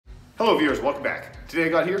Hello viewers, welcome back. Today I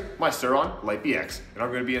got here my Sur Ron Light BX, and I'm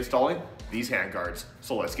going to be installing these handguards.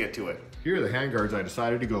 So let's get to it. Here are the handguards I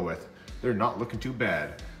decided to go with. They're not looking too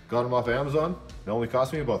bad. Got them off Amazon. They only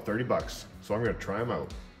cost me about 30 bucks, so I'm going to try them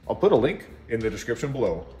out. I'll put a link in the description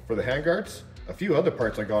below for the handguards, a few other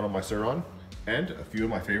parts I got on my Sur Ron, and a few of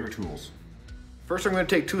my favorite tools. First I'm going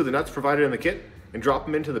to take two of the nuts provided in the kit and drop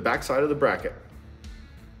them into the back side of the bracket.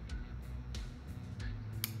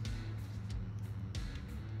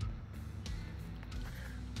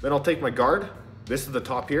 Then I'll take my guard, this is the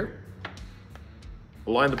top here,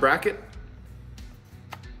 align the bracket,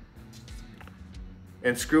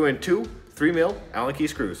 and screw in two 3mm Allen key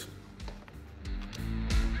screws.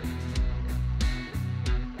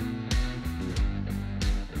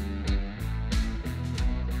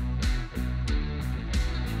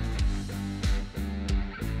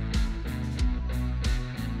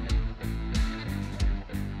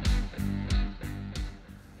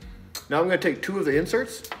 Now I'm going to take two of the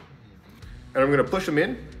inserts and I'm going to push them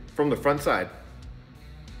in from the front side.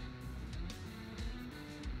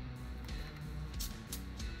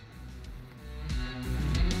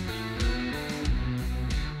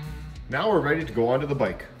 Now we're ready to go onto the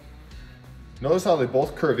bike. Notice how they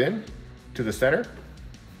both curve in to the center.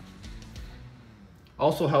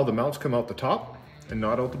 Also how the mounts come out the top and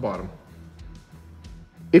not out the bottom.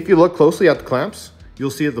 If you look closely at the clamps,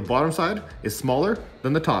 you'll see that the bottom side is smaller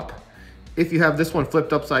than the top. If you have this one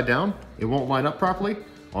flipped upside down, it won't line up properly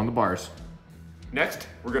on the bars. Next,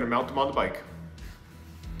 we're going to mount them on the bike.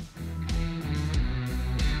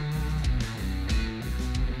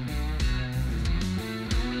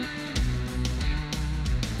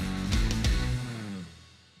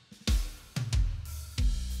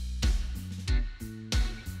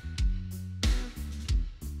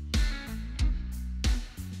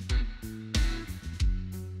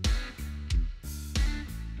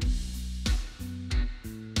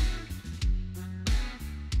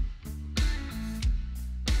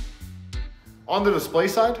 On the display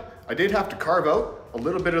side, I did have to carve out a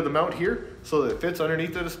little bit of the mount here so that it fits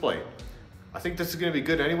underneath the display. I think this is going to be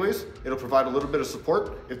good anyways. It'll provide a little bit of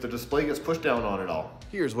support if the display gets pushed down on it all.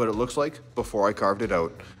 Here's what it looks like before I carved it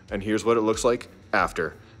out, and here's what it looks like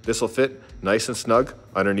after. This will fit nice and snug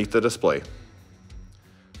underneath the display.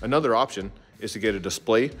 Another option is to get a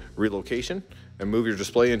display relocation and move your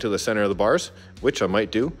display into the center of the bars, which I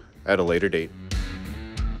might do at a later date.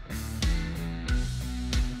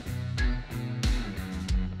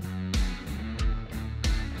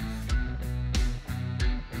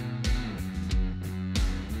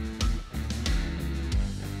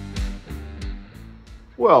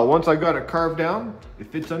 Well, once I got it carved down,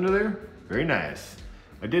 it fits under there very nice.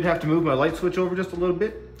 I did have to move my light switch over just a little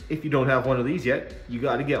bit. If you don't have one of these yet, you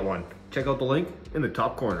got to get one. Check out the link in the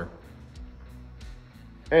top corner.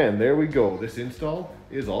 And there we go. This install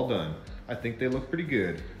is all done. I think they look pretty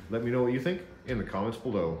good. Let me know what you think in the comments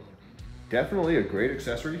below. Definitely a great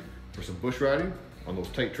accessory for some bush riding on those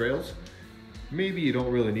tight trails. Maybe you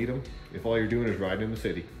don't really need them if all you're doing is riding in the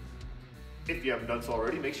city. If you haven't done so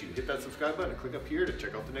already, make sure you hit that subscribe button and click up here to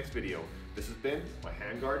check out the next video. This has been my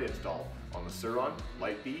handguard install on the Sur Ron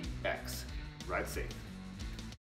Light BX. Ride safe.